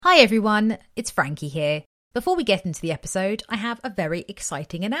Hi everyone, it's Frankie here. Before we get into the episode, I have a very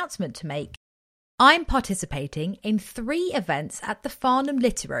exciting announcement to make. I'm participating in 3 events at the Farnham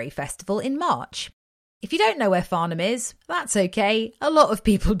Literary Festival in March. If you don't know where Farnham is, that's okay, a lot of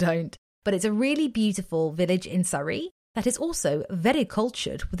people don't, but it's a really beautiful village in Surrey that is also very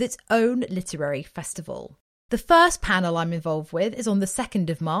cultured with its own literary festival. The first panel I'm involved with is on the 2nd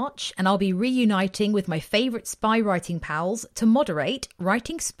of March, and I'll be reuniting with my favourite spy writing pals to moderate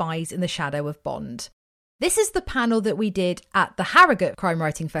Writing Spies in the Shadow of Bond. This is the panel that we did at the Harrogate Crime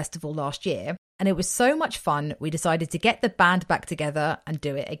Writing Festival last year, and it was so much fun we decided to get the band back together and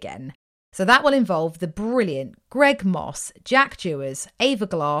do it again. So that will involve the brilliant Greg Moss, Jack Dewars, Ava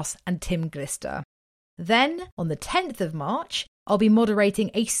Glass and Tim Glister. Then, on the 10th of March, I'll be moderating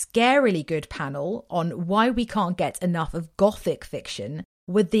a scarily good panel on why we can't get enough of Gothic fiction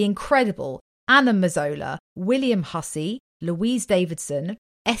with the incredible Anna Mazzola, William Hussey, Louise Davidson,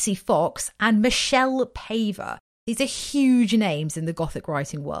 Essie Fox and Michelle Paver. These are huge names in the Gothic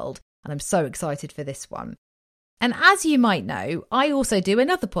writing world, and I'm so excited for this one. And as you might know, I also do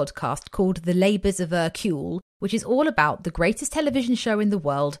another podcast called The Labours of Hercule, which is all about the greatest television show in the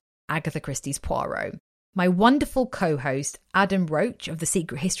world, Agatha Christie's Poirot. My wonderful co-host, Adam Roach of the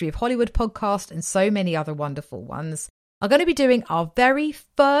Secret History of Hollywood podcast and so many other wonderful ones, are going to be doing our very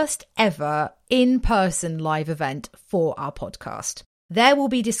first ever in-person live event for our podcast. There we'll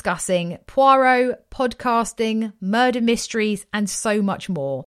be discussing Poirot, podcasting, murder mysteries, and so much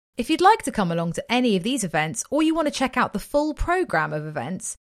more. If you'd like to come along to any of these events or you want to check out the full programme of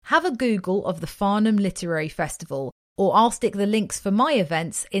events, have a Google of the Farnham Literary Festival, or I'll stick the links for my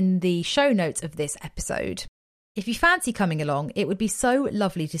events in the show notes of this episode. If you fancy coming along, it would be so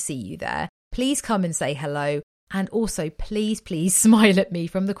lovely to see you there. Please come and say hello, and also please smile at me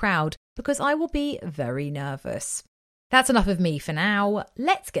from the crowd, because I will be very nervous. That's enough of me for now.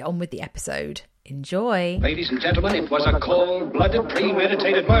 Let's get on with the episode. Enjoy. Ladies and gentlemen, it was a cold-blooded,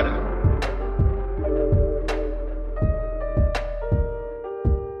 premeditated murder.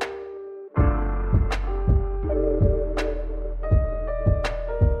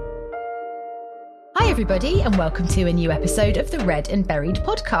 Hi everybody, and welcome to a new episode of the Read and Buried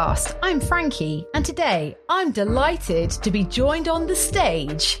podcast. I'm Frankie, and today I'm delighted to be joined on the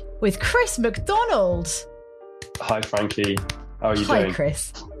stage with Chris MacDonald. Hi Frankie, how are you doing? Hi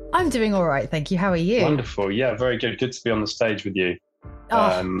Chris. I'm doing all right, thank you. How are you? Wonderful, yeah, very good. Good to be on the stage with you.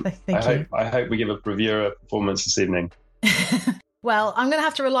 Thank you. I hope we give a reviewer a performance this evening. Well, I'm going to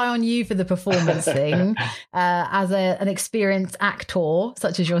have to rely on you for the performance thing as an experienced actor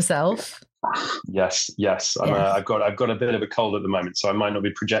such as yourself. Yes. I've got a bit of a cold at the moment, so I might not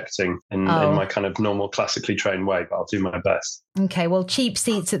be projecting in my kind of normal classically trained way, but I'll do my best. Okay, well, cheap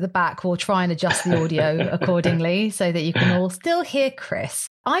seats at the back, we'll try and adjust the audio accordingly so that you can all still hear Chris.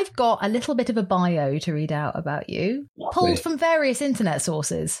 I've got a little bit of a bio to read out about you, pulled from various internet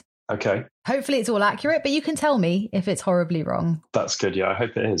sources. Okay. Hopefully it's all accurate, but you can tell me if it's horribly wrong. That's good, yeah. I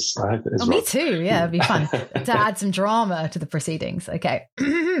hope it is. Me too, yeah. It'd be fun to add some drama to the proceedings. Okay.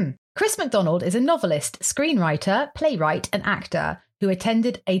 Chris MacDonald is a novelist, screenwriter, playwright and actor who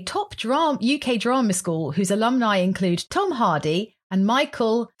attended a top UK drama school whose alumni include Tom Hardy and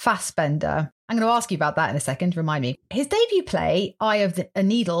Michael Fassbender. I'm going to ask you about that in a second, remind me. His debut play, Eye of a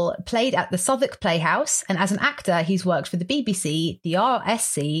Needle, played at the Southwark Playhouse, and as an actor he's worked for the BBC, the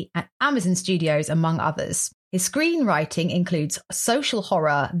RSC and Amazon Studios, among others. His screenwriting includes social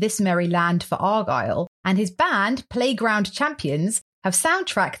horror This Merry Land for Argyle, and his band, Playground Champions, have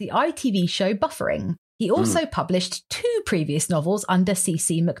soundtracked the ITV show Buffering. He also published 2 previous novels under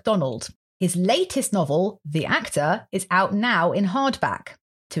C.C. MacDonald. His latest novel, The Actor, is out now in hardback.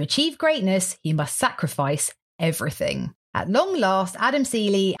 To achieve greatness, he must sacrifice everything. At long last, Adam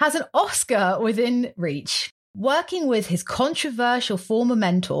Seeley has an Oscar within reach. Working with his controversial former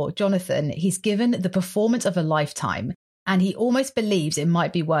mentor, Jonathan, he's given the performance of a lifetime, and he almost believes it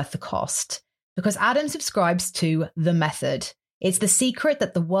might be worth the cost. Because Adam subscribes to The Method. It's the secret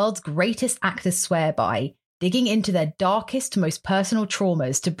that the world's greatest actors swear by, digging into their darkest, most personal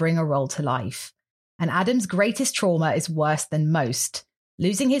traumas to bring a role to life. And Adam's greatest trauma is worse than most.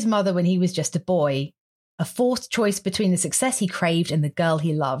 Losing his mother when he was just a boy, a forced choice between the success he craved and the girl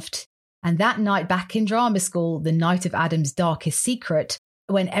he loved. And that night back in drama school, the night of Adam's darkest secret,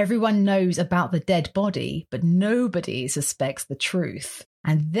 when everyone knows about the dead body, but nobody suspects the truth.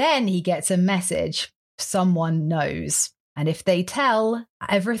 And then he gets a message, someone knows. And if they tell,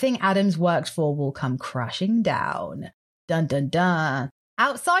 everything Adam's worked for will come crashing down. Dun dun dun.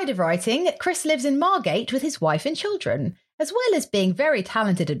 Outside of writing, Chris lives in Margate with his wife and children. As well as being very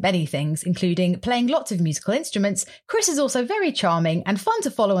talented at many things, including playing lots of musical instruments, Chris is also very charming and fun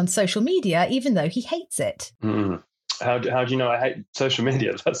to follow on social media, even though he hates it. Mm. How do you know I hate social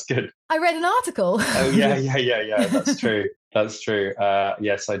media? That's good. I read an article. Oh, yeah. That's true. That's true.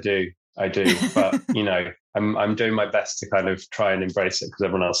 Yes, I do. But, I'm doing my best to kind of try and embrace it because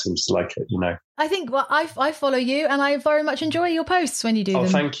everyone else seems to like it, I think, I follow you and I very much enjoy your posts when you do them. Oh,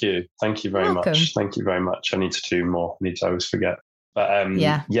 thank you. Thank you very much. Thank you very much. I need to do more. I always forget. But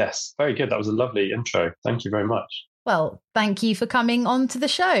yes, very good. That was a lovely intro. Thank you very much. Well, thank you for coming on to the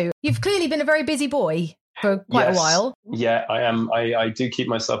show. You've clearly been a very busy boy for quite a while. Yeah, I am. I do keep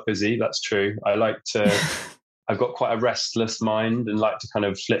myself busy. That's true. I like to... I've got quite a restless mind and like to kind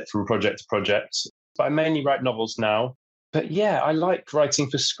of flip from project to project. But I mainly write novels now. But yeah, I like writing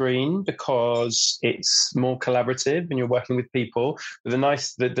for screen because it's more collaborative and you're working with people. But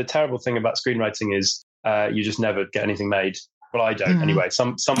the terrible thing about screenwriting is you just never get anything made. Well, I don't anyway.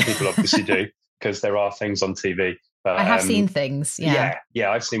 Some people obviously do because there are things on TV. But, I have seen things. Yeah,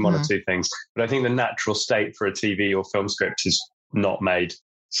 I've seen one or two things. But I think the natural state for a TV or film script is not made.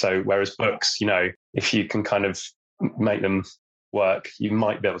 So whereas books, if you can kind of make them work, you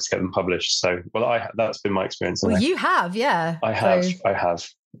might be able to get them published. So, that's been my experience. Well, you have, yeah. I have.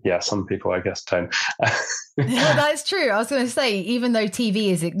 Yeah, some people, I guess, don't. Yeah, that's true. I was going to say, even though TV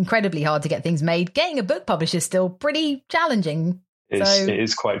is incredibly hard to get things made, getting a book published is still pretty challenging. It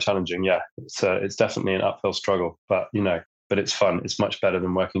is quite challenging, yeah. It's definitely an uphill struggle, but it's fun. It's much better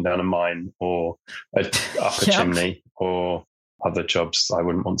than working down a mine or up a chimney or other jobs I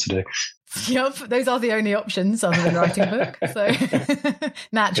wouldn't want to do. Yep, those are the only options other than writing a book. So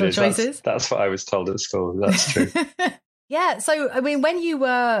natural choices. That's what I was told at school. That's true. Yeah. So I mean, when you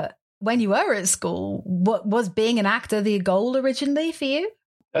were at school, what was being an actor the goal originally for you?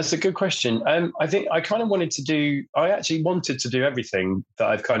 That's a good question. I think I kind of I actually wanted to do everything that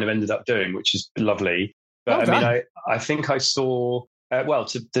I've kind of ended up doing, which is lovely. But I think I saw,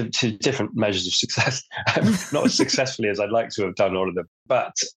 to different measures of success, not as successfully as I'd like to have done all of them.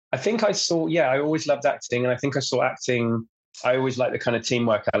 But I think I saw, I always loved acting. And I think I saw acting, I always liked the kind of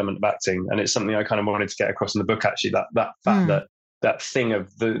teamwork element of acting. And it's something I kind of wanted to get across in the book, actually, that fact that thing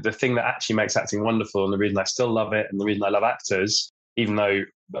of the thing that actually makes acting wonderful and the reason I still love it and the reason I love actors, even though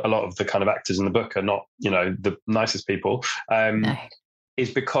a lot of the kind of actors in the book are not, the nicest people,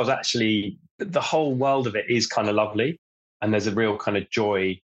 is because actually the whole world of it is kind of lovely. And there's a real kind of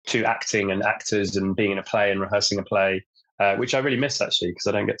joy to acting and actors and being in a play and rehearsing a play, which I really miss, actually, because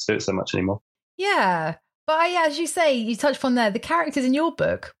I don't get to do it so much anymore. Yeah. But as you say, you touched upon there, the characters in your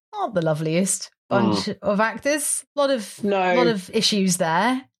book aren't the loveliest bunch of actors. A lot of issues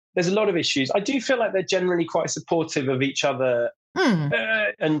there. There's a lot of issues. I do feel like they're generally quite supportive of each other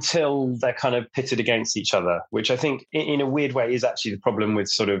until they're kind of pitted against each other, which I think in a weird way is actually the problem with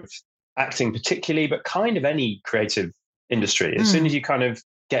sort of acting particularly, but kind of any creative industry. As soon as you kind of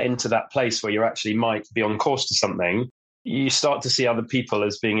get into that place where you actually might be on course to something, you start to see other people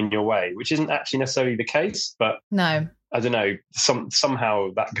as being in your way, which isn't actually necessarily the case. But no, I don't know, somehow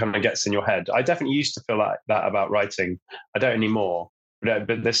that kind of gets in your head. I definitely used to feel like that about writing. I don't anymore.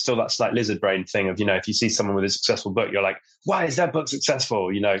 But there's still that slight lizard brain thing of, if you see someone with a successful book, you're like, why is that book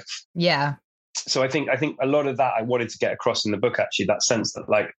successful? Yeah. So I think a lot of that I wanted to get across in the book, actually, that sense that,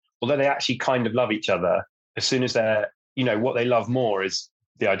 like, although they actually kind of love each other, as soon as they're, what they love more is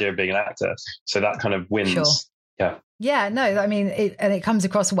the idea of being an actor. So that kind of wins. Sure. Yeah. Yeah, no, I mean, it comes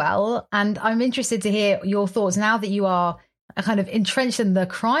across well. And I'm interested to hear your thoughts now that you are kind of entrenched in the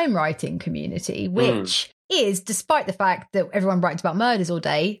crime writing community, which is, despite the fact that everyone writes about murders all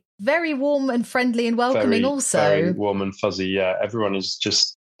day, very warm and friendly and welcoming also. Very warm and fuzzy, yeah. Everyone is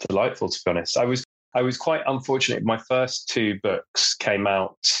just delightful, to be honest. I was quite unfortunate. My first two books came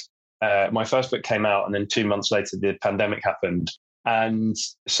out. My first book came out and then 2 months later the pandemic happened. And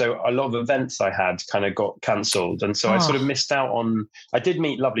so a lot of events I had kind of got cancelled. And so I sort of missed out on, I did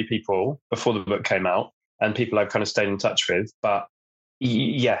meet lovely people before the book came out and people I've kind of stayed in touch with, but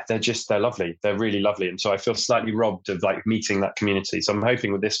yeah, they're lovely. They're really lovely. And so I feel slightly robbed of like meeting that community. So I'm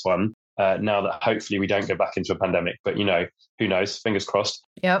hoping with this one, now that hopefully we don't go back into a pandemic, but who knows, fingers crossed.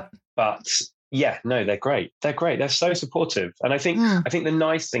 Yep. But yeah, no, they're great. They're great. They're so supportive. And I think the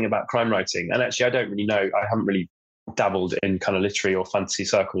nice thing about crime writing, and actually I don't really know, I haven't really dabbled in kind of literary or fantasy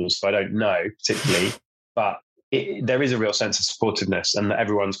circles, so I don't know particularly, but there is a real sense of supportiveness and that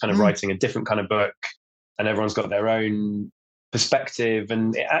everyone's kind of writing a different kind of book and everyone's got their own perspective,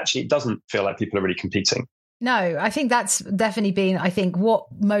 and it doesn't feel like people are really competing. No, I think that's definitely been, what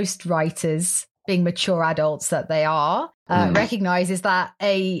most writers being mature adults that they are, recognizes that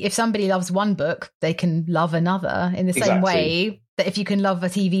if somebody loves one book, they can love another in the same way that if you can love a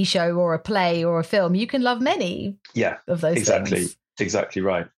TV show or a play or a film, you can love many of those things. Exactly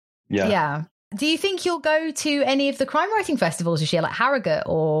right. Yeah. Do you think you'll go to any of the crime writing festivals this year, like Harrogate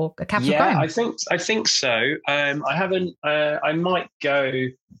or Capital Crime? I think so. I haven't. I might go.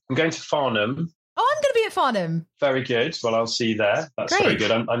 I'm going to Farnham. Oh, I'm going to be at Farnham. Very good. Well, I'll see you there. That's Great. Very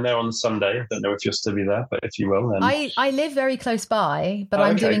good. I'm there on Sunday. I don't know if you'll still be there, but if you will, then I live very close by, but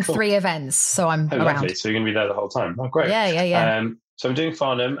I'm doing 3 events, so I'm around. Lovely. So you're going to be there the whole time. Oh, great. Yeah. So I'm doing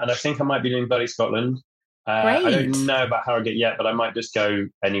Farnham, and I think I might be doing Bloody Scotland. Great. I don't know about Harrogate yet, but I might just go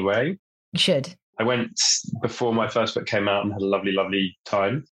anyway. You should. I went before my first book came out and had a lovely, lovely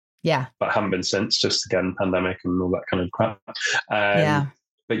time. Yeah. But I haven't been since, just again, pandemic and all that kind of crap.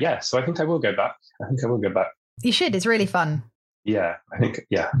 But so I think I will go back. You should. It's really fun. Yeah, I think,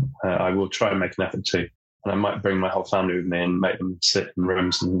 I will try and make an effort too. And I might bring my whole family with me and make them sit in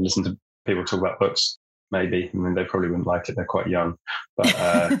rooms and listen to people talk about books. Maybe. I mean, they probably wouldn't like it. They're quite young. But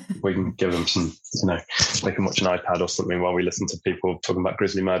we can give them some, they can watch an iPad or something while we listen to people talking about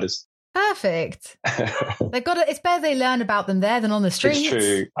grisly murders. Perfect. It's better they learn about them there than on the streets. It's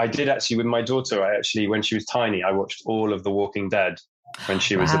true. I did actually with my daughter. When she was tiny, I watched all of The Walking Dead when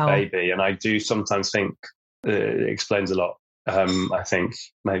she was a baby, and I do sometimes think it explains a lot. I think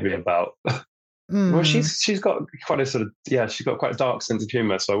maybe about. Well, she's got quite a sort of she's got quite a dark sense of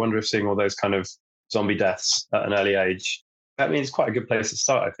humour. So I wonder if seeing all those kind of zombie deaths at an early age. I mean, it's quite a good place to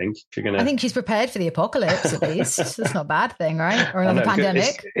start, I think. If you're gonna... I think she's prepared for the apocalypse, at least. That's not a bad thing, right? Or another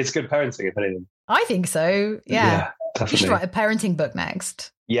pandemic. It's good parenting, if anything. I think so, yeah. Definitely. You should write a parenting book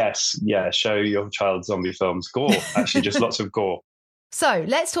next. Yes, show your child zombie films. Gore, actually, just lots of gore. So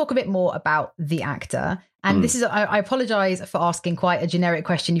let's talk a bit more about the actor. And this is, I apologise for asking quite a generic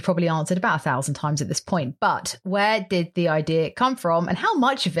question you've probably answered about 1,000 times at this point. But where did the idea come from and how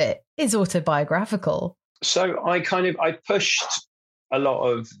much of it is autobiographical? So I pushed a lot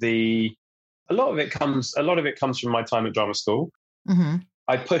of it comes from my time at drama school. Mm-hmm.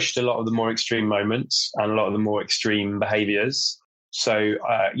 I pushed a lot of the more extreme moments and a lot of the more extreme behaviors. So,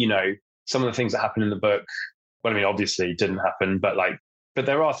 some of the things that happen in the book, well, I mean, obviously didn't happen, but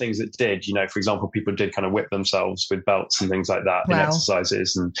there are things that did, for example, people did kind of whip themselves with belts and things like that in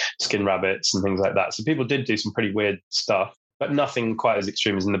exercises and skin rabbits and things like that. So people did do some pretty weird stuff, but nothing quite as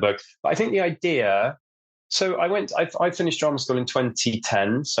extreme as in the book. But I think the idea... So I finished drama school in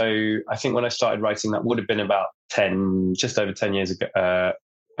 2010. So I think when I started writing, that would have been about just over 10 years ago.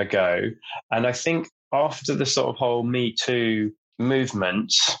 And I think after the sort of whole Me Too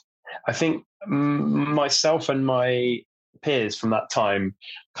movement, I think myself and my peers from that time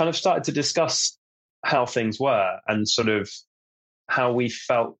kind of started to discuss how things were and sort of how we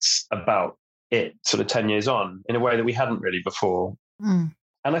felt about it sort of 10 years on in a way that we hadn't really before.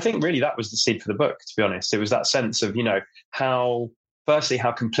 And I think really that was the seed for the book, to be honest. It was that sense of, how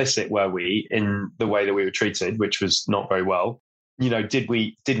complicit were we in the way that we were treated, which was not very well. Did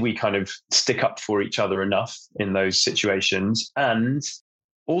we kind of stick up for each other enough in those situations? And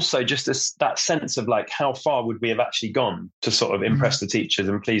also just that sense of how far would we have actually gone to sort of impress the teachers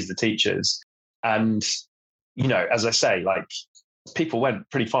and please the teachers? And, as I say, people went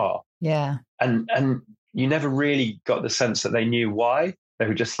pretty far. Yeah. And you never really got the sense that they knew why. They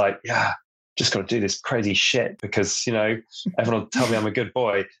were just just got to do this crazy shit because, everyone will tell me I'm a good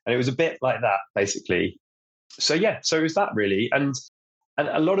boy. And it was a bit like that, basically. So, so it was that really. And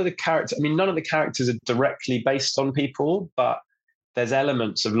a lot of the characters, none of the characters are directly based on people, but there's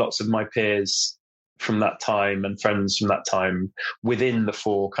elements of lots of my peers from that time and friends from that time within the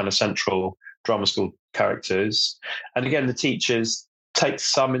 4 kind of central drama school characters. And again, the teachers take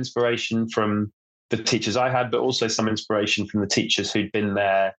some inspiration from the teachers I had, but also some inspiration from the teachers who'd been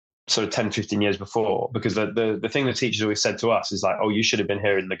there sort of 10, 15 years before. Because the thing the teachers always said to us is oh, you should have been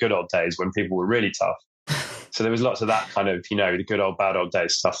here in the good old days when people were really tough. So there was lots of that kind of, the good old, bad old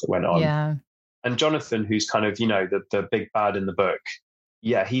days stuff that went on. Yeah. And Jonathan, who's kind of, the big bad in the book,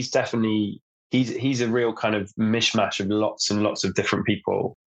 he's definitely, he's a real kind of mishmash of lots and lots of different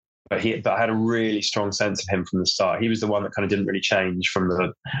people. But I had a really strong sense of him from the start. He was the one that kind of didn't really change from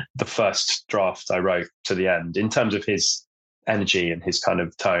the first draft I wrote to the end in terms of his energy and his kind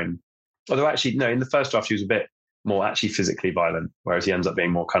of tone. Although actually, no, in the first draft, he was a bit more actually physically violent, whereas he ends up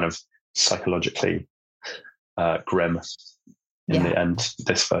being more kind of psychologically grim in the end,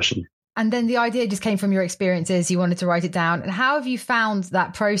 this version. And then the idea just came from your experiences. You wanted to write it down. And how have you found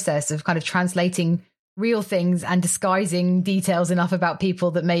that process of kind of translating real things and disguising details enough about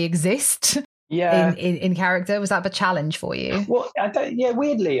people that may exist in character? Was that a challenge for you? Well,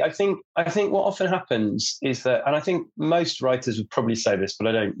 weirdly, I think what often happens is that, and I think most writers would probably say this, but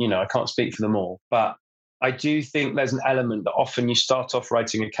I don't, I can't speak for them all. But I do think there's an element that often you start off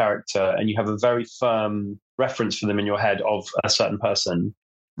writing a character and you have a very firm reference for them in your head of a certain person.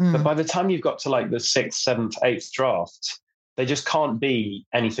 But by the time you've got to like the 6th, 7th, 8th draft, they just can't be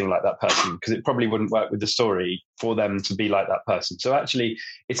anything like that person, because it probably wouldn't work with the story for them to be like that person. So actually,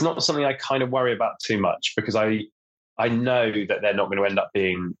 it's not something I kind of worry about too much, because I know that they're not going to end up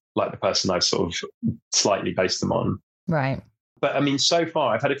being like the person I've sort of slightly based them on. Right. But I mean, so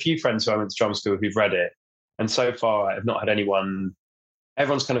far, I've had a few friends who I went to drama school who've read it. And so far, I have not had anyone.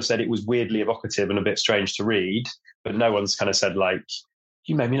 Everyone's kind of said it was weirdly evocative and a bit strange to read, but no one's kind of said like,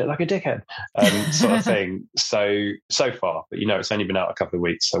 you made me look like a dickhead, sort of thing. So far, but it's only been out a couple of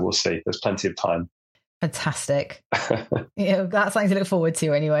weeks, so we'll see. There's plenty of time. Fantastic. That's something to look forward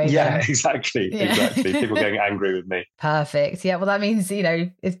to anyway. Yeah, exactly. People getting angry with me. Perfect. Yeah, well, that means,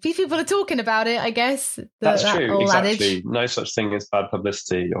 if people are talking about it, I guess. That's true, exactly. Adage. No such thing as bad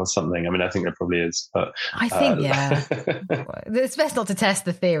publicity or something. I mean, I think there probably is. But I think, it's best not to test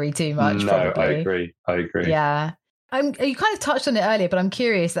the theory too much, No, probably. I agree. Yeah. You kind of touched on it earlier, but I'm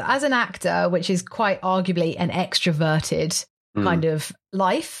curious that as an actor, which is quite arguably an extroverted kind of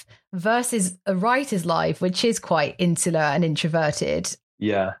life, versus a writer's life, which is quite insular and introverted.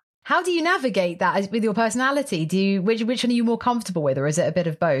 Yeah. How do you navigate that with your personality? Which one are you more comfortable with, or is it a bit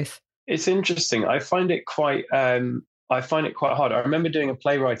of both? It's interesting. I find it quite hard. I remember doing a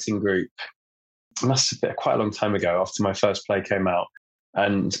playwriting group. It must have been quite a long time ago, after my first play came out.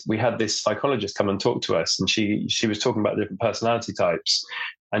 And we had this psychologist come and talk to us, and she was talking about the different personality types.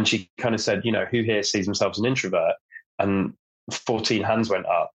 And she kind of said, who here sees themselves as an introvert? And 14 hands went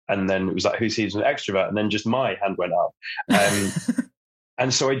up. And then it was like, who sees an extrovert? And then just my hand went up.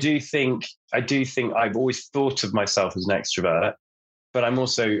 And so I do think I've always thought of myself as an extrovert, but I'm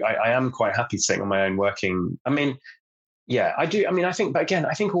also, I am quite happy sitting on my own working. I mean, yeah, I do. I mean, I think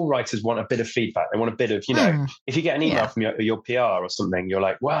all writers want a bit of feedback. They want a bit of, if you get an email from your PR or something, you're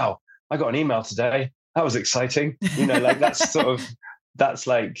like, wow, I got an email today. That was exciting. Like that's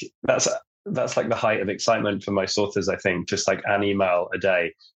like the height of excitement for most authors, I think, just like an email a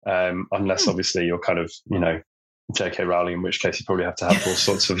day. Unless obviously you're kind of, J.K. Rowling, in which case you probably have to have all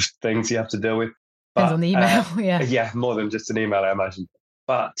sorts of things you have to deal with. Depends on the email, yeah. Yeah, more than just an email, I imagine.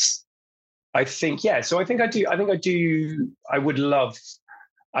 But I think, yeah. So I would love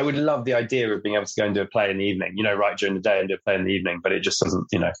the idea of being able to go and do a play in the evening, write during the day and do a play in the evening, but it just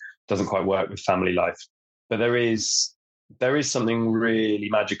doesn't quite work with family life. But there is something really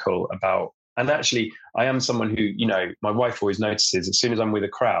magical about, and actually I am someone who, my wife always notices as soon as I'm with a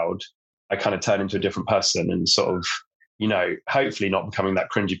crowd, I kind of turn into a different person and sort of, hopefully not becoming that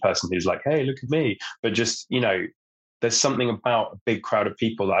cringy person who's like, hey, look at me, but just, there's something about a big crowd of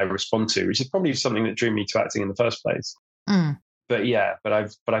people that I respond to, which is probably something that drew me to acting in the first place. But yeah, but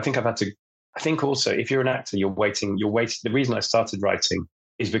I think I've had to, I think also if you're an actor, you're waiting. The reason I started writing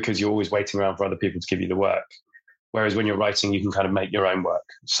is because you're always waiting around for other people to give you the work. Whereas when you're writing, you can kind of make your own work.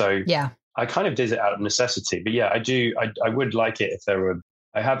 So yeah, I kind of did it out of necessity, but yeah, I would like it if there were,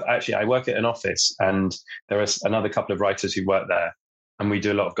 I work at an office and there are another couple of writers who work there, and we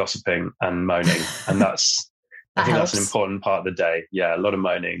do a lot of gossiping and moaning. And I think that's an important part of the day. Yeah. A lot of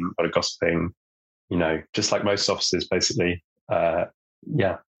moaning, a lot of gossiping, just like most offices, basically.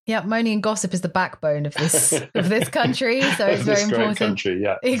 Yeah. Yeah, moaning and gossip is the backbone of this country, so it's very important. Country,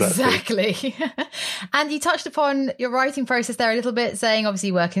 yeah, exactly. And you touched upon your writing process there a little bit, saying obviously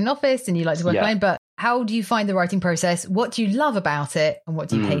you work in an office and you like to work alone, but how do you find the writing process? What do you love about it, and what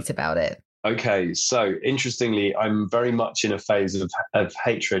do you hate about it? Okay, so interestingly, I'm very much in a phase of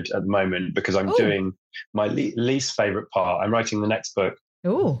hatred at the moment, because I'm doing my least favorite part. I'm writing the next book.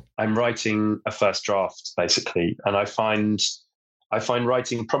 Ooh. I'm writing a first draft, basically, and I find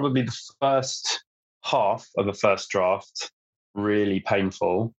writing probably the first half of a first draft really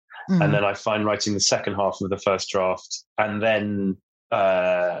painful. And then I find writing the second half of the first draft and then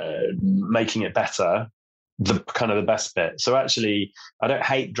making it better, the kind of the best bit. So actually, I don't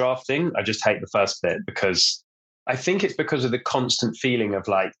hate drafting. I just hate the first bit, because I think it's because of the constant feeling of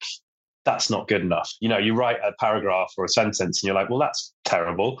like, that's not good enough. You write a paragraph or a sentence and you're like, well, that's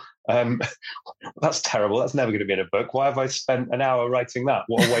terrible. That's terrible. That's never going to be in a book. Why have I spent an hour writing that?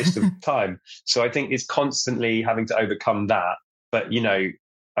 What a waste of time. So I think it's constantly having to overcome that. But,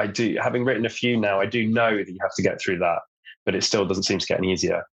 I do, having written a few now, I do know that you have to get through that, but it still doesn't seem to get any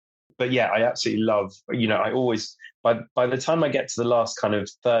easier. But yeah, I absolutely love, I always, by the time I get to the last kind of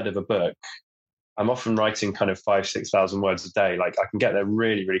third of a book, I'm often writing kind of 5,000-6,000 words a day. Like I can get there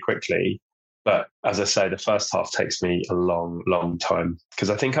really, really quickly. But as I say, the first half takes me a long, long time because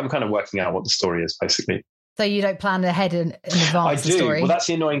I think I'm kind of working out what the story is, basically. So you don't plan ahead in advance I the do. story? Well, that's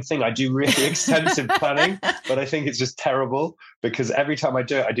the annoying thing. I do really extensive planning, but I think it's just terrible because every time I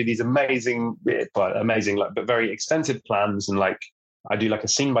do it, I do these amazing, but very extensive plans. And like, I do like a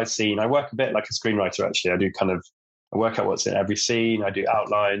scene by scene. I work a bit like a screenwriter, actually. I work out what's in every scene. I do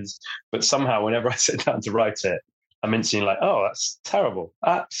outlines, but somehow whenever I sit down to write it, I'm instantly like, oh, that's terrible.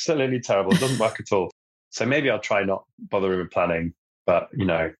 Absolutely terrible. It doesn't work at all. So maybe I'll try not bothering with planning, but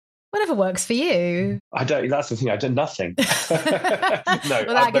whatever works for you. That's the thing. I do nothing. No,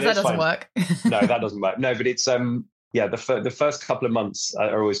 well, I guess that doesn't work. No, that doesn't work. No, but it's the first couple of months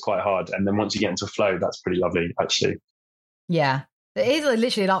are always quite hard, and then once you get into flow, that's pretty lovely, actually. Yeah, it is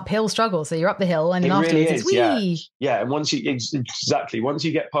literally an uphill struggle. So you're up the hill, and then afterwards really it's wee. Yeah, and once you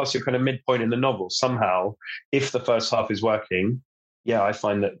get past your kind of midpoint in the novel, somehow, if the first half is working, I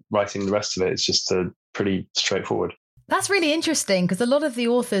find that writing the rest of it is just pretty straightforward. That's really interesting because a lot of the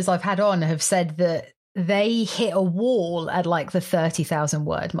authors I've had on have said that they hit a wall at like the 30,000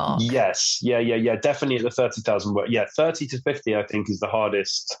 word mark. Yes. Yeah. Definitely at the 30,000 word. Yeah. 30 to 50, I think, is the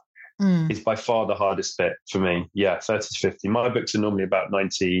hardest. Is by far the hardest bit for me. Yeah. 30 to 50. My books are normally about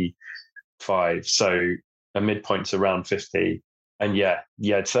 95. So a midpoint's around 50. And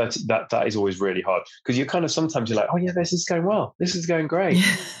 30, that is always really hard because you're kind of, sometimes you're like, oh yeah, this is going well. This is going great.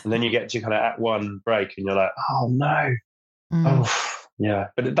 And then you get to kind of act one break and you're like, oh no. Oh yeah.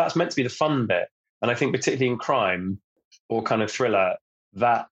 But that's meant to be the fun bit. And I think particularly in crime or kind of thriller,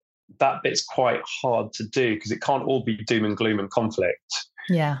 that bit's quite hard to do because it can't all be doom and gloom and conflict.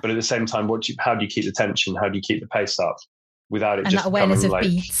 Yeah. But at the same time, how do you keep the tension? How do you keep the pace up without it and just that awareness of like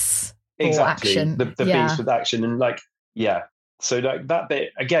beats exactly or action. the beats with action and like so like that bit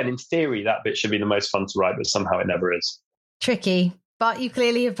again, in theory, that bit should be the most fun to write, but somehow it never is. Tricky, but you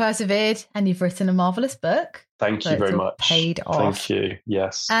clearly have persevered and you've written a marvelous book. Thank you very much. Paid off. Thank you.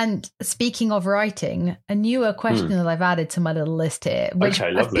 Yes. And speaking of writing, a newer question that I've added to my little list here, which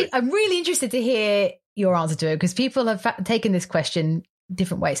lovely. I'm really interested to hear your answer to it because people have taken this question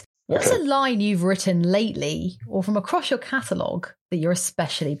different ways. What's a line you've written lately or from across your catalogue that you're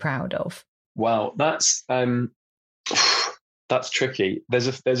especially proud of? Well, that's tricky. There's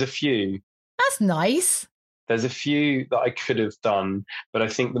a few. That's nice. There's a few that I could have done, but I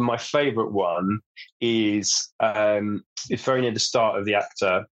think that my favourite one is it's very near the start of The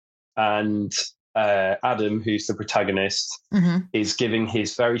Actor, and Adam, who's the protagonist, is giving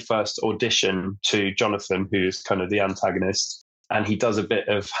his very first audition to Jonathan, who's kind of the antagonist, and he does a bit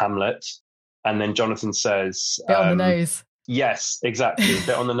of Hamlet, and then Jonathan says, bit on the nose. Yes, exactly. A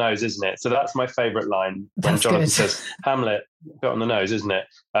bit on the nose, isn't it? So that's my favourite line when Jonathan says, Hamlet, bit on the nose, isn't it?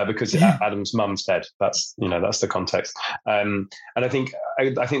 Because Adam's mum's dead. That's the context. And I think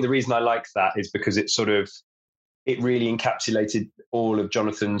the reason I like that is because it really encapsulated all of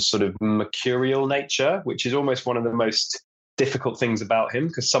Jonathan's sort of mercurial nature, which is almost one of the most difficult things about him,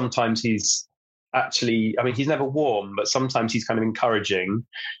 because sometimes he's actually, I mean, he's never warm, but sometimes he's kind of encouraging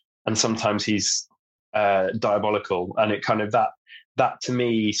and sometimes he's diabolical, and it kind of that to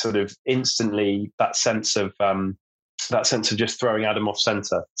me sort of instantly that sense of just throwing Adam off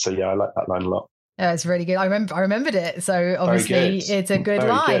center. So I like that line a lot. Yeah, it's really good. I remembered it. So obviously it's a good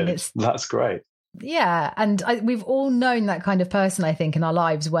line. Good. That's great. Yeah, and we've all known that kind of person, I think, in our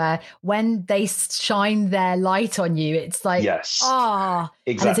lives where when they shine their light on you, it's like, exactly.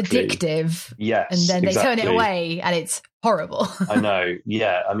 And it's addictive. Yes, and then they turn it away, and it's horrible. I know.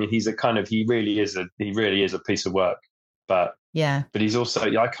 Yeah, I mean, he really is a piece of work. But he's also,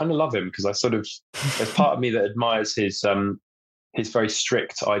 I kind of love him because there's part of me that admires his very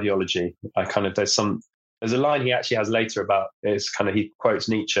strict ideology. There's a line he actually has later about he quotes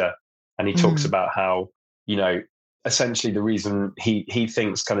Nietzsche. And he talks about how, essentially the reason he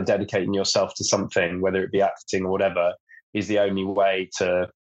thinks kind of dedicating yourself to something, whether it be acting or whatever, is the only way to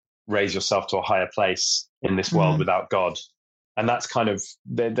raise yourself to a higher place in this world without God. And that's kind of,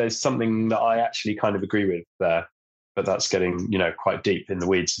 there's something that I actually kind of agree with there, but that's getting, quite deep in the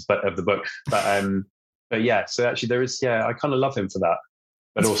weeds of the book. But yeah, so actually there is, I kind of love him for that.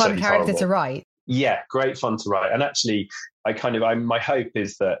 But it's also fun character horrible to write. Yeah, great fun to write. And actually, my hope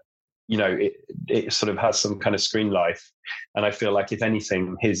is that, it sort of has some kind of screen life. And I feel like if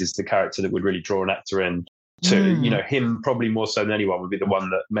anything, his is the character that would really draw an actor in to, him probably more so than anyone would be the one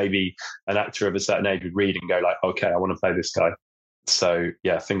that maybe an actor of a certain age would read and go like, okay, I want to play this guy. So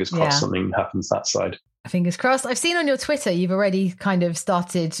fingers crossed something happens that side. Fingers crossed. I've seen on your Twitter, you've already kind of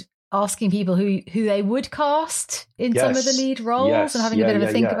started asking people who they would cast in some of the lead roles and having a bit of a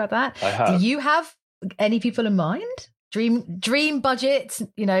think about that. I have. Do you have any people in mind? Dream budget,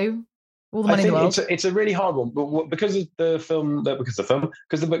 All the money in the world. It's a really hard one, but because the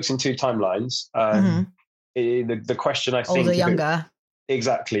book's in two timelines. The question I think older, younger.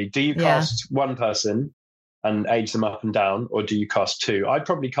 Exactly. Do you cast one person and age them up and down, or do you cast two? I'd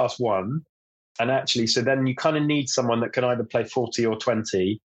probably cast one. And actually, so then you kind of need someone that can either play 40 or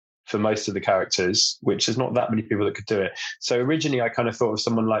 20 for most of the characters, which there's not that many people that could do it. So originally I kind of thought of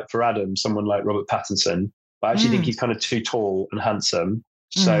someone like, for Adam, someone like Robert Pattinson, but I actually think he's kind of too tall and handsome.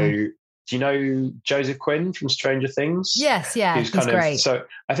 So do you know Joseph Quinn from Stranger Things? Yes, yeah, he's great. So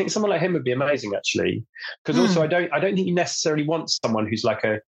I think someone like him would be amazing, actually. Because also I don't think you necessarily want someone who's like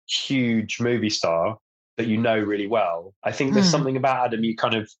a huge movie star that you know really well. I think there's something about Adam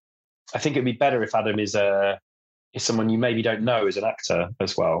I think it'd be better if Adam is someone you maybe don't know as an actor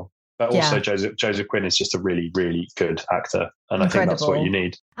as well. But also Joseph Quinn is just a really, really good actor. And Incredible. I think that's what you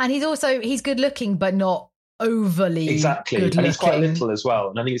need. And he's good looking, but not overly exactly good and looking. He's quite little as well.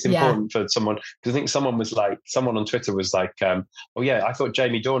 And I think it's important for someone, because I think someone on Twitter was like, oh yeah, I thought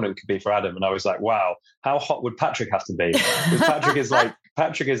Jamie Dornan could be for Adam. And I was like, wow, how hot would Patrick have to be? Because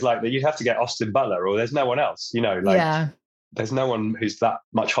Patrick is like that. You'd have to get Austin Butler, or there's no one else, there's no one who's that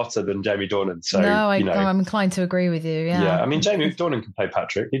much hotter than Jamie Dornan. So I'm inclined to agree with you. Yeah. I mean, Jamie Dornan can play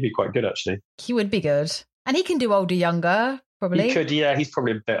Patrick. He'd be quite good, actually. He would be good. And he can do older, younger, probably. He could, yeah. He's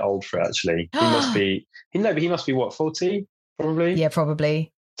probably a bit old for it, actually. He must be what, 40? Probably? Yeah,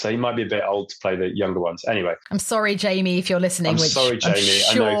 probably. So he might be a bit old to play the younger ones. Anyway. I'm sorry, Jamie, if you're listening. Sorry, Jamie.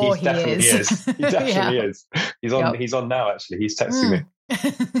 Sure I know, he definitely is. He definitely is. He's on now, actually. He's texting me.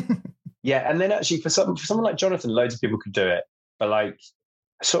 Yeah, and then actually for someone like Jonathan, loads of people could do it. But like,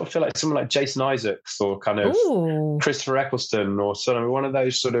 I sort of feel like someone like Jason Isaacs or kind of Christopher Eccleston or sort of one of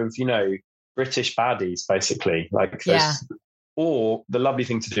those sort of, British baddies, basically. Or the lovely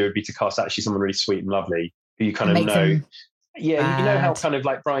thing to do would be to cast actually someone really sweet and lovely who you kind of know. Yeah, bad. You know how kind of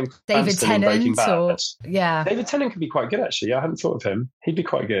like Bryan David Tennant in Breaking Bad. David Tennant could be quite good, actually. I hadn't thought of him. He'd be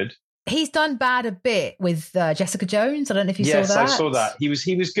quite good. He's done bad a bit with Jessica Jones. I don't know if you saw that. Yes, I saw that. He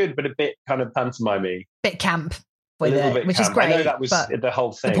was good, but a bit kind of pantomime-y. Bit camp with it, which is great. I know that was the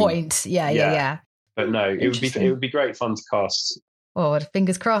whole thing. The point, yeah. But no, it would be great fun to cast. Oh,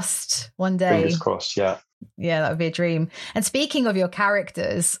 fingers crossed one day. Fingers crossed, yeah. Yeah, that would be a dream. And speaking of your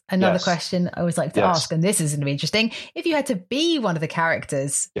characters, another question I always like to ask, and this is going to be interesting. If you had to be one of the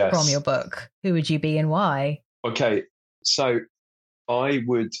characters from your book, who would you be and why? Okay, so I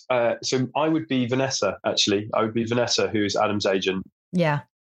would be Vanessa, actually. I would be Vanessa, who's Adam's agent. Yeah.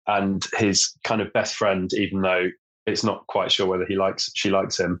 And his kind of best friend, even though it's not quite sure whether she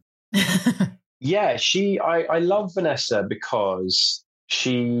likes him. Yeah, I love Vanessa because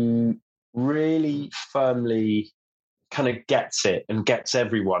she really firmly kind of gets it and gets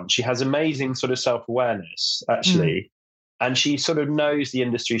everyone. She has amazing sort of self-awareness, actually. And she sort of knows the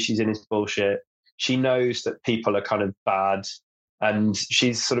industry she's in is bullshit. She knows that people are kind of bad. And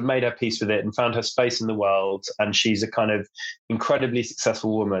she's sort of made her peace with it and found her space in the world. And she's a kind of incredibly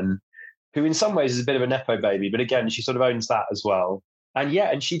successful woman who in some ways is a bit of a Nepo baby. But again, she sort of owns that as well. And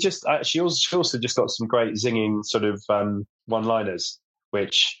and she also just got some great zinging sort of one-liners,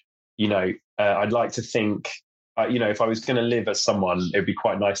 which, I'd like to think, if I was going to live as someone, it'd be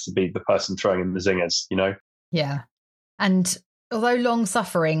quite nice to be the person throwing in the zingers, Yeah. And although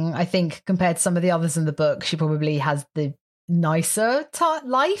long-suffering, I think compared to some of the others in the book, she probably has the nicer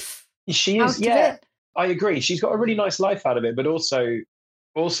life. She is, yeah. I agree. She's got a really nice life out of it, but also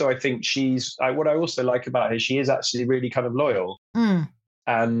I think what I also like about her, she is actually really kind of loyal.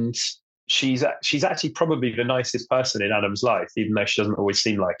 And she's actually probably the nicest person in Adam's life, even though she doesn't always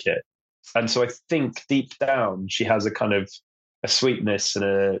seem like it. And so I think deep down, she has a kind of a sweetness and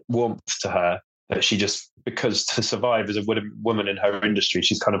a warmth to her that she just, because to survive as a woman in her industry,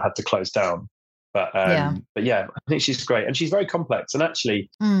 she's kind of had to close down. But I think she's great, and she's very complex. And actually,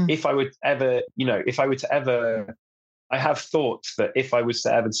 if I would ever, I have thought that if I was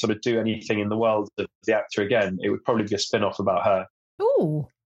to ever sort of do anything in the world of the actor again, it would probably be a spin-off about her. Ooh.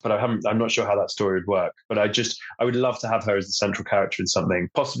 But I'm not sure how that story would work. But I would love to have her as the central character in something,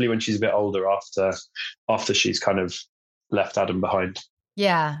 possibly when she's a bit older, after she's kind of left Adam behind.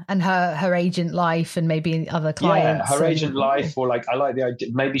 Yeah, and her agent life and maybe other clients. Yeah, her agent life, or I like the idea.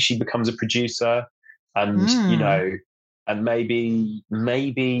 Maybe she becomes a producer, and and maybe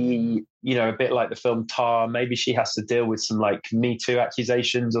a bit like the film Tar. Maybe she has to deal with some Me Too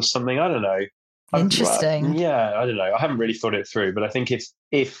accusations or something. I don't know. Interesting. I don't know. I haven't really thought it through, but I think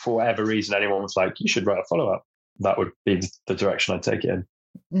if for whatever reason anyone was like, you should write a follow-up, that would be the direction I'd take it in.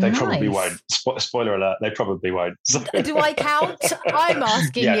 They probably won't. Spoiler alert, they probably won't. Do I count? I'm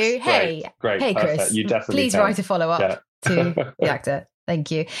asking you. Hey, great, hey, Chris, you definitely please write a follow-up to the actor. Thank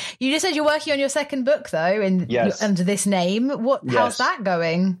you. You just said you're working on your second book, though, under this name. How's that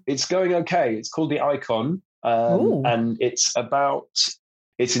going? It's going okay. It's called The Icon, and it's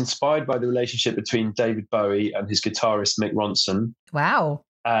inspired by the relationship between David Bowie and his guitarist Mick Ronson. Wow.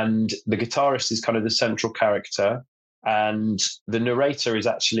 And the guitarist is kind of the central character, and the narrator is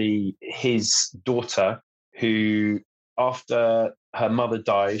actually his daughter, who, after her mother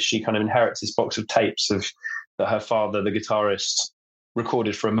dies, she kind of inherits this box of tapes that her father, the guitarist,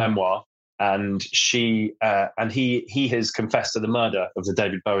 recorded for a memoir. And he has confessed to the murder of the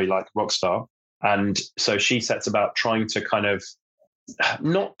David Bowie-like rock star. And so she sets about trying to kind of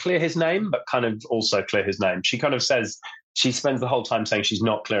not clear his name, but kind of also clear his name. She kind of says, she spends the whole time saying she's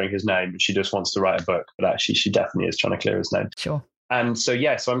not clearing his name, but she just wants to write a book. But actually, she definitely is trying to clear his name. Sure. And so,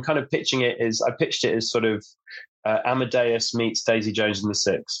 so I'm kind of pitched it as sort of Amadeus meets Daisy Jones and the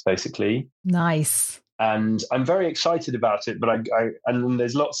Six, basically. Nice. And I'm very excited about it, but and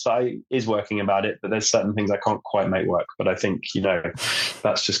there's lots that is working about it, but there's certain things I can't quite make work. But I think,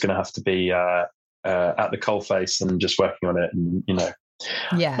 that's just going to have to be at the coalface and just working on it and,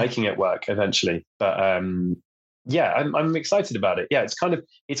 making it work eventually. But I'm excited about it. Yeah,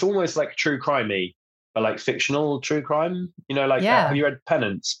 it's almost like true crime-y, but like fictional true crime. Have you read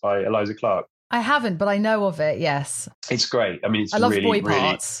Penance by Eliza Clark? I haven't, but I know of it, yes. It's great. I mean, I love Boy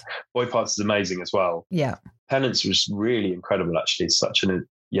Parts. Boy Parts is amazing as well. Yeah. Penance was really incredible, actually. Such an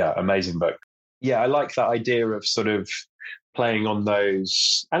amazing book. Yeah, I like that idea of sort of playing on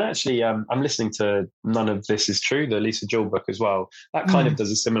those. And actually, I'm listening to None of This Is True, the Lisa Jewell book as well. That kind of does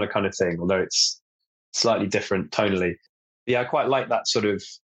a similar kind of thing, although it's slightly different tonally. Yeah, I quite like that sort of,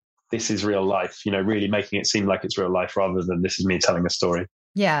 this is real life, really making it seem like it's real life rather than this is me telling a story.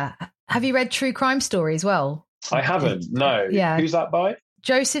 Yeah. Have you read True Crime Story as well? I haven't, no. Yeah. Who's that by?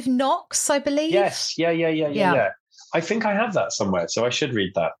 Joseph Knox, I believe. Yes, yeah. I think I have that somewhere, so I should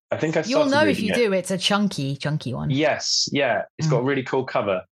read that. I think I started You'll know if reading you do. It's a chunky one. Yes, yeah. It's got a really cool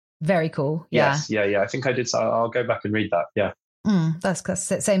cover. Very cool, yeah. Yes, yeah. I think I did, so I'll go back and read that, yeah. That's the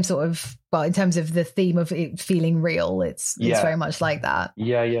same sort of, well, in terms of the theme of it feeling real, it's very much like that.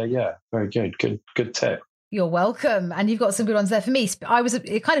 Yeah. Very good. Good tip. You're welcome. And you've got some good ones there for me.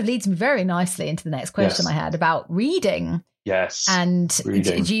 It kind of leads me very nicely into the next question I had about reading. Yes. And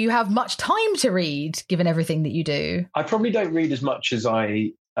reading. Do you have much time to read, given everything that you do? I probably don't read as much as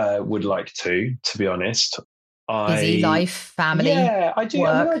I would like to be honest. Busy life, family. Yeah, I do.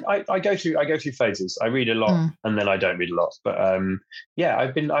 Work. I go through phases. I read a lot and then I don't read a lot. But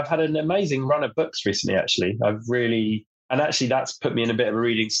I've had an amazing run of books recently, actually. And actually that's put me in a bit of a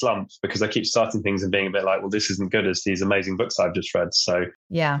reading slump because I keep starting things and being a bit like, well, this isn't good as these amazing books I've just read. So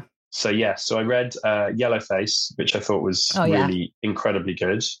I read Yellowface, which I thought was really incredibly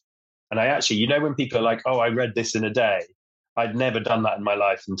good. And I actually, when people are like, oh, I read this in a day, I'd never done that in my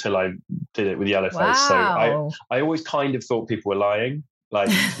life until I did it with Yellowface. Wow. So I always kind of thought people were lying, like,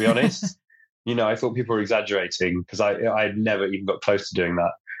 to be honest. I thought people were exaggerating because I'd never even got close to doing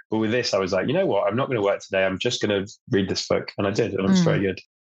that. But with this, I was like, you know what? I'm not going to work today. I'm just going to read this book. And I did. And it was very good.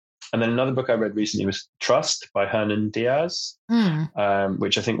 And then another book I read recently was Trust by Hernan Diaz,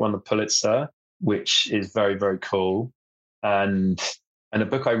 which I think won the Pulitzer, which is very, very cool. And a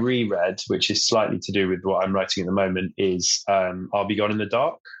book I reread, which is slightly to do with what I'm writing at the moment, is I'll Be Gone in the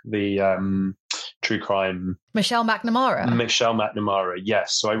Dark, the true crime. Michelle McNamara,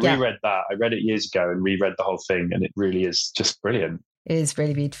 yes. So I reread that. I read it years ago and reread the whole thing. And it really is just brilliant. It is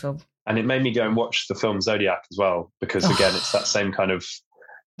really beautiful. And it made me go and watch the film Zodiac as well, because again, it's that same kind of,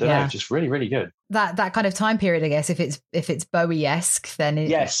 just really, really good. That kind of time period, I guess, if it's Bowie-esque, then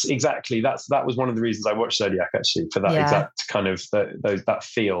yes, exactly. That was one of the reasons I watched Zodiac, actually, for that exact kind of that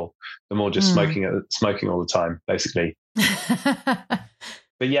feel, the more just smoking all the time, basically.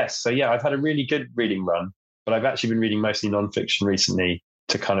 But yes, so I've had a really good reading run, but I've actually been reading mostly nonfiction recently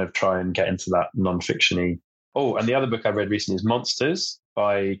to kind of try and get into that nonfiction-y. Oh, and the other book I read recently is Monsters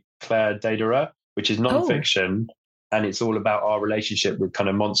by Claire Dederer, which is nonfiction, and it's all about our relationship with kind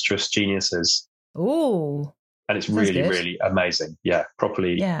of monstrous geniuses. Oh, and it's really, really amazing. Yeah,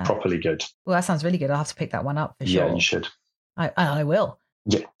 properly good. Well, that sounds really good. I'll have to pick that one up for sure. Yeah, you should. I will.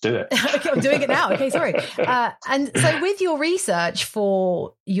 Yeah, do it. Okay, I'm doing it now. Okay, sorry. And so with your research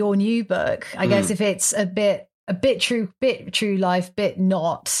for your new book, I guess if it's a bit true life, bit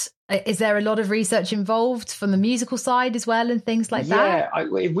not. Is there a lot of research involved from the musical side as well and things like that?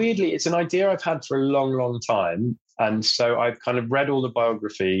 Yeah, weirdly, it's an idea I've had for a long, long time. And so I've kind of read all the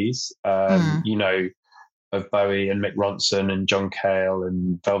biographies, of Bowie and Mick Ronson and John Cale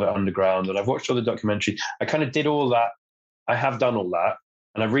and Velvet Underground. And I've watched all the documentaries. I kind of did all that. I have done all that.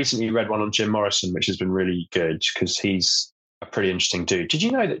 And I've recently read one on Jim Morrison, which has been really good because he's a pretty interesting dude. Did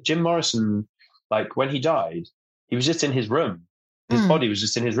you know that Jim Morrison, like when he died, he was just in his room. His body was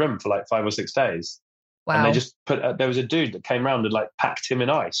just in his room for like 5 or 6 days. Wow. And they just there was a dude that came around and like packed him in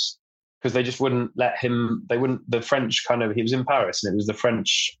ice because they just wouldn't let him, the French he was in Paris and it was the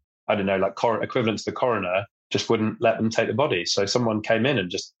French, I don't know, like equivalent to the coroner, just wouldn't let them take the body. So someone came in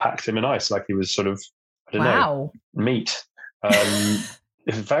and just packed him in ice like he was sort of, I don't know, meat.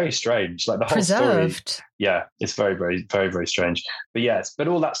 It's very strange. Like the whole preserved story. Yeah, it's very, very, very, very strange. But yes, but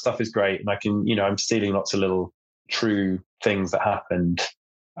all that stuff is great. And I can, I'm stealing lots of little true things that happened.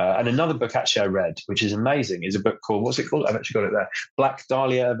 And another book actually I read, which is amazing, is a book called, what's it called? I've actually got it there. Black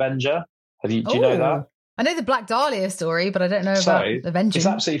Dahlia Avenger. Do you know that? I know the Black Dahlia story, but I don't know about Avenging. It's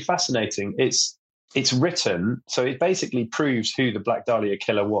absolutely fascinating. It's written, so it basically proves who the Black Dahlia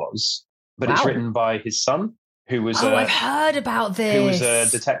killer was, but it's written by his son, who was I've heard about this. Who was a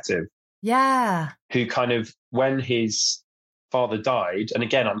detective. Yeah. Who kind of, when his father died, and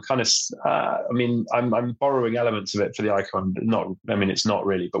again, I'm kind of, I'm borrowing elements of it for the icon. It's not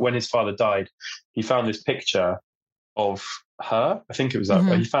really, but when his father died, he found this picture of her. I think it was that.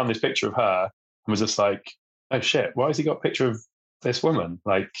 He found this picture of her and was just like, oh shit, why has he got a picture of this woman?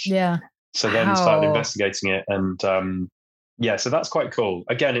 Like, yeah. So then started investigating it, and so that's quite cool.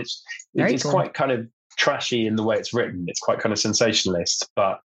 Again, it's cool. Quite kind of trashy in the way it's written. It's quite kind of sensationalist,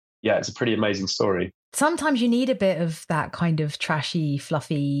 but yeah, it's a pretty amazing story. Sometimes you need a bit of that kind of trashy,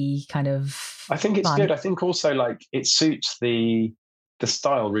 fluffy kind of I think it's good. I think also like it suits the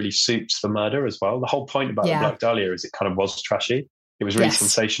style really suits the murder as well. The whole point about the Black Dahlia is it kind of was trashy. It was really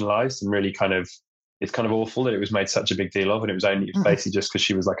sensationalized and really kind of, it's kind of awful that it was made such a big deal of, and it was only basically just because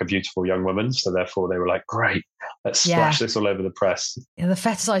she was like a beautiful young woman. So therefore they were like, great, let's splash this all over the press. And the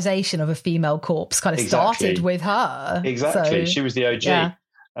fetishization of a female corpse kind of started with her. Exactly. So, she was the OG. Yeah.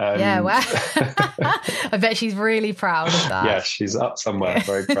 Well, I bet she's really proud of that. Yeah, she's up somewhere,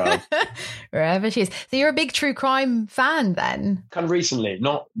 very proud. Wherever she is. So you're a big true crime fan then? Kind of recently,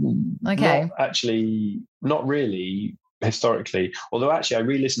 not really historically. Although actually I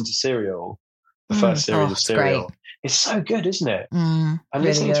re-listened to Serial, the first series of Serial. Great. It's so good, isn't it? And really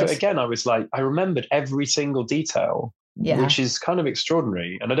listening to it again, I was like, I remembered every single detail. Yeah. Which is kind of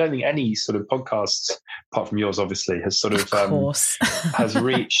extraordinary. And I don't think any sort of podcast, apart from yours, obviously, has sort of has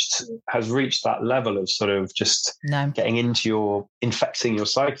reached that level of sort of just getting into infecting your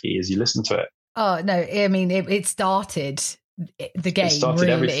psyche as you listen to it. Oh, no. I mean, it started the game, really.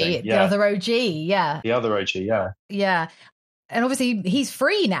 Everything. Yeah. The other OG, yeah. The other OG, yeah. Yeah. And obviously, he's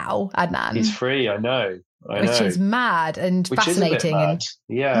free now, Adnan. He's free, I know. Which is mad and fascinating. Is a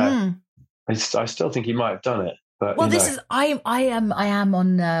bit mad. I still think he might have done it. But, I am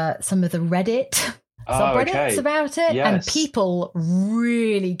on some of the Reddit subreddits about it, and people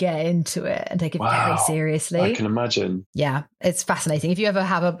really get into it and take it very seriously. I can imagine. Yeah, it's fascinating. If you ever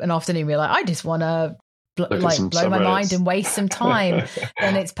have an afternoon where you're like, I just want to blow my mind and waste some time,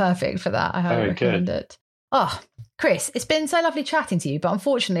 then it's perfect for that. I highly recommend it. Oh, Chris, it's been so lovely chatting to you, but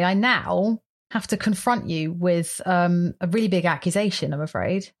unfortunately, I now have to confront you with a really big accusation, I'm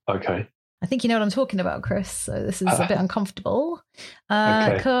afraid. Okay. I think you know what I'm talking about, Chris. So this is a bit uncomfortable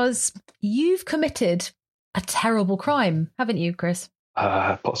because you've committed a terrible crime, haven't you, Chris?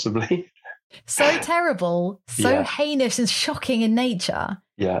 Possibly. So terrible, so heinous and shocking in nature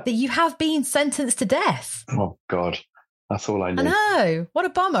that you have been sentenced to death. Oh, God. That's all I need. I know. What a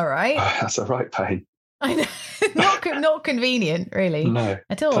bummer, right? That's a right pain. I know. Not convenient, really. No,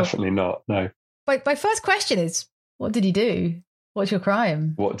 at all. Definitely not, no. My first question is, what did you do? What's your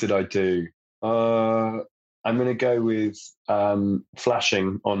crime? What did I do? I'm going to go with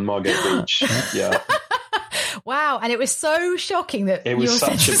flashing on Margate Beach. Yeah. Wow. And it was so shocking that it was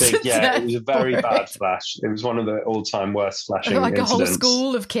such a big, it was a very bad flash. It was one of the all-time worst flashing like incidents. A whole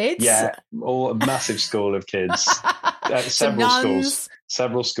school of kids? Yeah, a massive school of kids.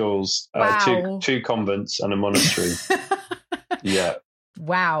 Several schools, wow. two convents and a monastery. Yeah.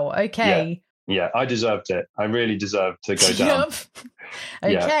 Wow. Okay. Yeah, I deserved it. I really deserved to go down.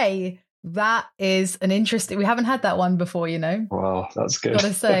 Okay. Yeah. That is an interesting. We haven't had that one before, you know. Well, that's good.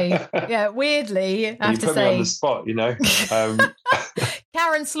 Gotta say, yeah. Weirdly, I have to say, you put me on the spot, you know.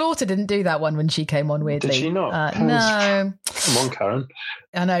 Karen Slaughter didn't do that one when she came on. Weirdly, did she not? No. Come on, Karen.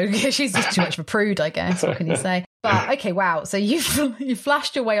 I know she's just too much of a prude, I guess. What can you say? But okay, wow. So you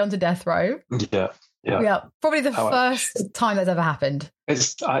flashed your way onto death row. Yeah. Probably the first time that's ever happened.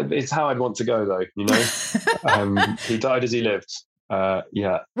 It's how I'd want to go, though. You know, he died as he lived.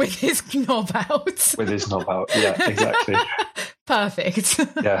 With his knob out. Yeah, exactly. Perfect.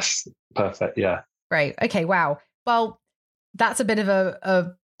 Yes, perfect. Yeah. Great. Okay. Wow. Well, that's a bit of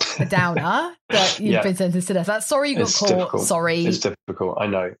a a downer that you've been sentenced to death. That's sorry you got caught. Difficult. Sorry. It's difficult. I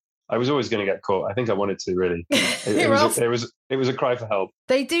know. I was always going to get caught. I think I wanted to, really. It was a cry for help.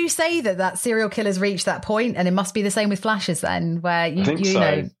 They do say that serial killers reach that point, and it must be the same with flashes then, where you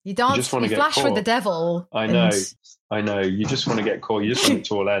dance, you flash with the devil. I know. You just want to get caught. You just want it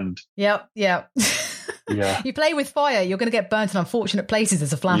to all end. Yep. Yeah. You play with fire, you're going to get burnt in unfortunate places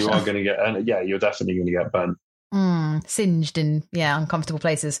as a flasher. You are going to get, you're definitely going to get burnt. Singed in uncomfortable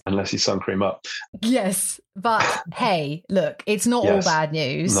places, unless you sun cream up. Yes, but hey, look, it's not all bad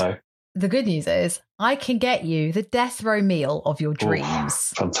news. No, the good news is I can get you the death row meal of your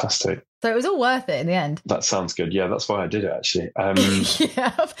dreams. Fantastic. So it was all worth it in the end. That sounds good. Yeah, that's why I did it, actually.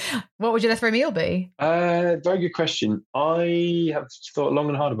 What would your death row meal be? Very good question. I have thought long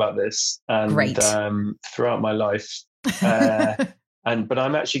and hard about this, and throughout my life. But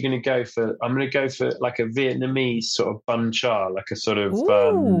I'm actually going to go for like a Vietnamese sort of bun cha, like a sort of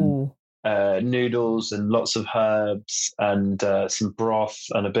noodles and lots of herbs and some broth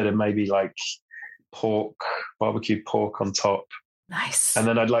and a bit of maybe like barbecue pork on top. Nice. And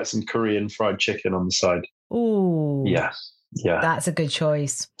then I'd like some Korean fried chicken on the side. Ooh. Yeah. That's a good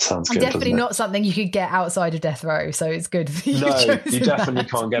choice. Sounds good. And definitely not something you could get outside of death row, so it's good. No, you definitely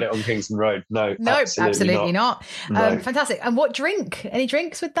can't get it on Kingston Road. No, absolutely not. No. Fantastic. And what drink? Any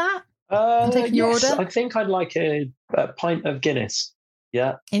drinks with that? Your order? I think I'd like a pint of Guinness.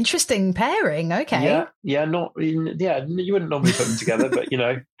 Yeah. Interesting pairing. Okay. Yeah. You wouldn't normally put them together, but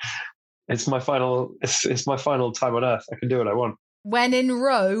it's my final. It's my final time on Earth. I can do what I want. When in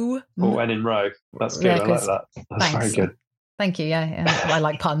row. When in row. That's good. I like that. That's very good. Thank you. Yeah. I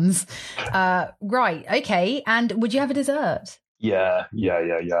like puns. Right. Okay. And would you have a dessert? Yeah.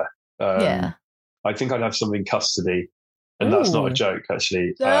 I think I'd have something custardy, and that's not a joke,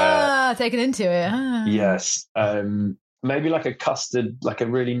 actually. Taken into it. Yes. Maybe like a custard, like a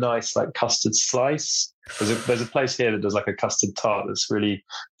really nice like custard slice. There's a place here that does like a custard tart that's really,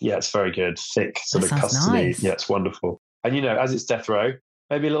 it's very good, thick sort of custardy. Nice. Yeah, it's wonderful. And as it's death row,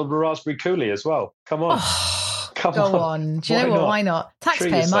 maybe a little raspberry coulis as well. Come on. Go on. Do you know what? Why not?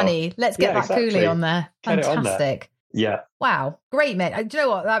 Taxpayer money. Let's get that coulis on there. Fantastic. Yeah. Wow. Great, mate. Do you know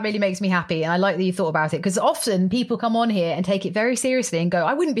what? That really makes me happy. And I like that you thought about it, because often people come on here and take it very seriously and go,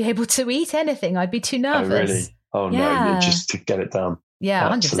 I wouldn't be able to eat anything. I'd be too nervous. Oh, really? Oh, no. Just to get it down. Yeah,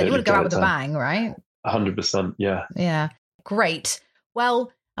 100%. You want to go out with a bang, right? 100%. Yeah. Yeah. Great.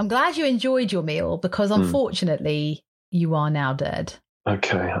 Well, I'm glad you enjoyed your meal, because unfortunately you are now dead.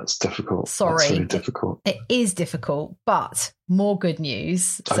 Okay, that's difficult. Sorry. That's really difficult. It is difficult, but more good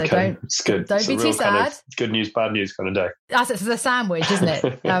news. So it's good. Don't be too sad. Kind of good news, bad news kind of day. That's the sandwich, isn't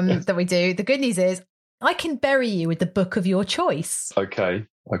it? That we do. The good news is I can bury you with the book of your choice. Okay.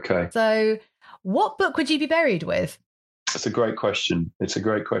 So what book would you be buried with? It's a great question.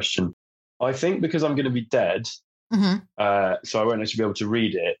 I think because I'm going to be dead, so I won't actually be able to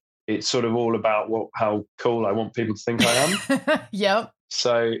read it. It's sort of all about how cool I want people to think I am. Yep.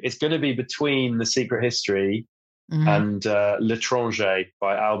 So it's going to be between The Secret History and L'Étranger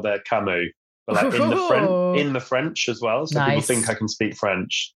by Albert Camus, but like in the French as well. So people think I can speak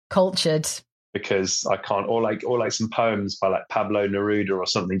French. Cultured. Because I can't, or like some poems by like Pablo Neruda or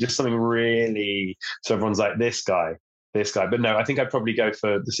something, just something really. So everyone's like this guy. But no, I think I'd probably go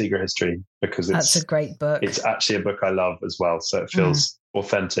for The Secret History, because that's a great book. It's actually a book I love as well, so it feels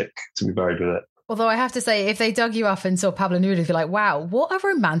authentic to be buried with it. Although I have to say, if they dug you up and saw Pablo Neruda, you'd be like, wow, what a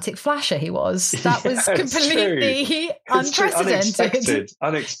romantic flasher he was. That was completely unprecedented.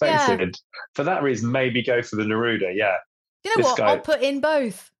 Unexpected. Yeah. For that reason, maybe go for the Neruda, yeah. You know what? I'll put in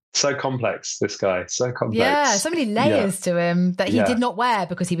both. So complex, this guy. So complex. Yeah, so many layers to him that he did not wear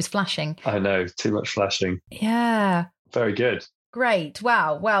because he was flashing. I know, too much flashing. Yeah. Very good. Great.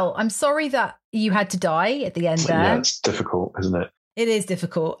 Wow. Well, I'm sorry that you had to die at the end there. Yeah, it's difficult, isn't it? It is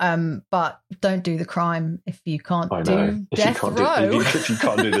difficult, but don't do the crime if you can't do death row. If you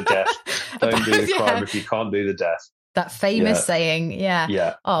can't do the death, don't do the crime if you can't do the death. That famous saying,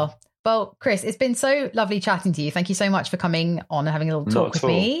 Yeah. Oh, well, Chris, it's been so lovely chatting to you. Thank you so much for coming on and having a little talk with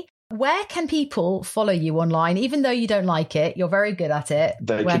me. Where can people follow you online? Even though you don't like it, you're very good at it.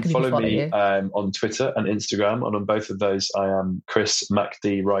 They can follow me on Twitter and Instagram, and on both of those, I am Chris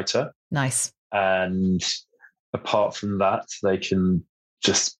MacD Writer. Nice. And apart from that, they can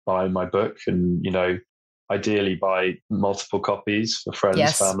just buy my book, and ideally buy multiple copies for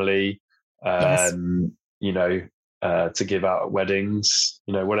friends, family, to give out at weddings.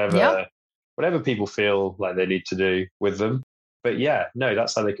 Whatever people feel like they need to do with them. But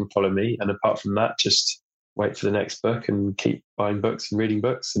that's how they can follow me. And apart from that, just wait for the next book and keep buying books and reading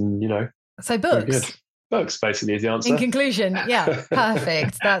books. And, So books. books, basically, is the answer. In conclusion, yeah,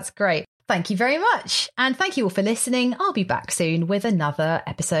 perfect. That's great. Thank you very much. And thank you all for listening. I'll be back soon with another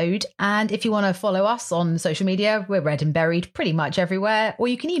episode. And if you want to follow us on social media, we're Read and Buried pretty much everywhere. Or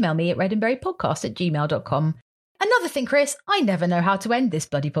you can email me at readandburiedpodcast@gmail.com. Another thing, Chris, I never know how to end this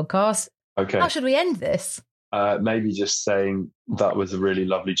bloody podcast. Okay. How should we end this? Maybe just saying that was a really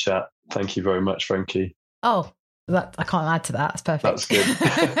lovely chat. Thank you very much, Frankie. Oh, I can't add to that. That's perfect. That's good.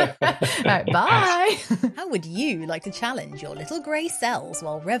 All right, bye. How would you like to challenge your little grey cells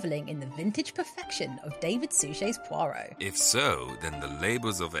while revelling in the vintage perfection of David Suchet's Poirot? If so, then the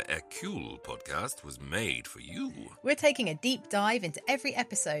Labours of a Hercule podcast was made for you. We're taking a deep dive into every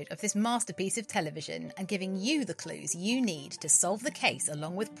episode of this masterpiece of television and giving you the clues you need to solve the case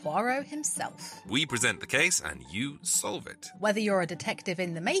along with Poirot himself. We present the case and you solve it. Whether you're a detective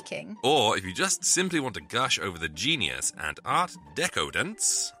in the making, or if you just simply want to gush over the genius and art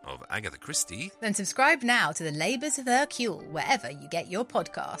decadence of Agatha Christie, then subscribe now to the Labours of Hercule wherever you get your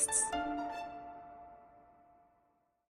podcasts.